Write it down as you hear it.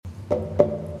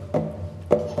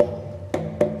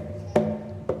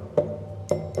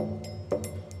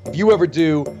If you ever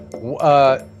do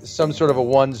some sort of a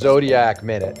one Zodiac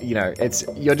minute, you know,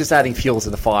 you're just adding fuel to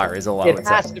the fire is all I would say. It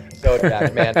has to be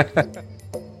Zodiac, man.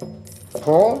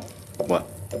 Paul? What?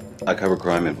 I cover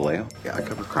crime in Vallejo? Yeah, I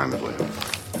cover crime at Vallejo.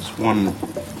 Does one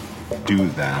do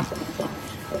that?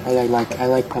 I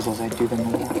like puzzles. I do them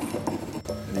a lot.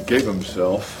 And he gave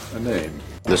himself a name.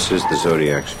 This is the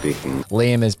Zodiac speaking.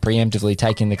 Liam has preemptively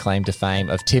taken the claim to fame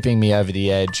of tipping me over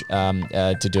the edge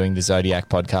to doing the Zodiac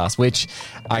podcast, which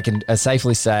I can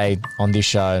safely say on this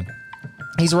show,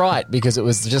 he's right, because it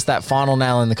was just that final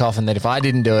nail in the coffin that if I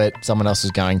didn't do it, someone else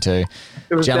was going to.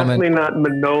 It was definitely not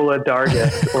Manola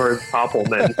Dargis or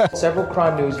Poppelman. Several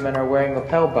crime newsmen are wearing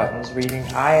lapel buttons reading,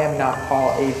 "I am not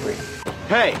Paul Avery."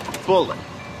 Hey, bullet.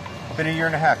 Been a year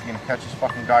and a half. You gonna catch this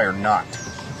fucking guy or not?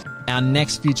 Our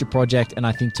next future project, and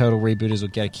I think Total Rebooters will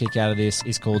get a kick out of this,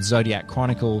 is called Zodiac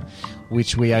Chronicle,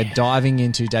 which we are diving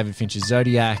into David Fincher's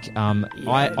Zodiac.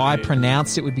 I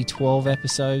pronounced it would be 12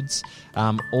 episodes,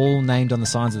 all named on the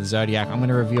signs of the Zodiac. I'm going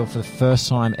to reveal for the first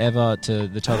time ever to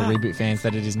the Total Reboot fans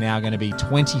that it is now going to be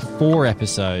 24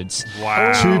 episodes.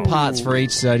 Wow. 2 parts for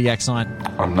each Zodiac sign.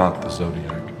 I'm not the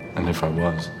Zodiac, and if I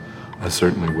was, I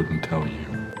certainly wouldn't tell you.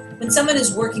 When someone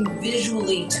is working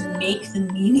visually to make the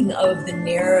meaning of the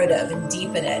narrative and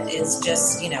deepen it is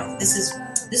just,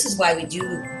 this is why we do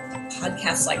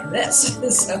podcasts like this.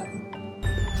 So.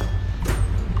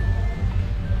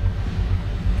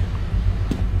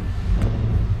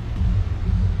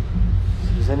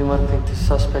 Does anyone think the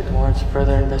suspect warrants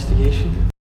further investigation?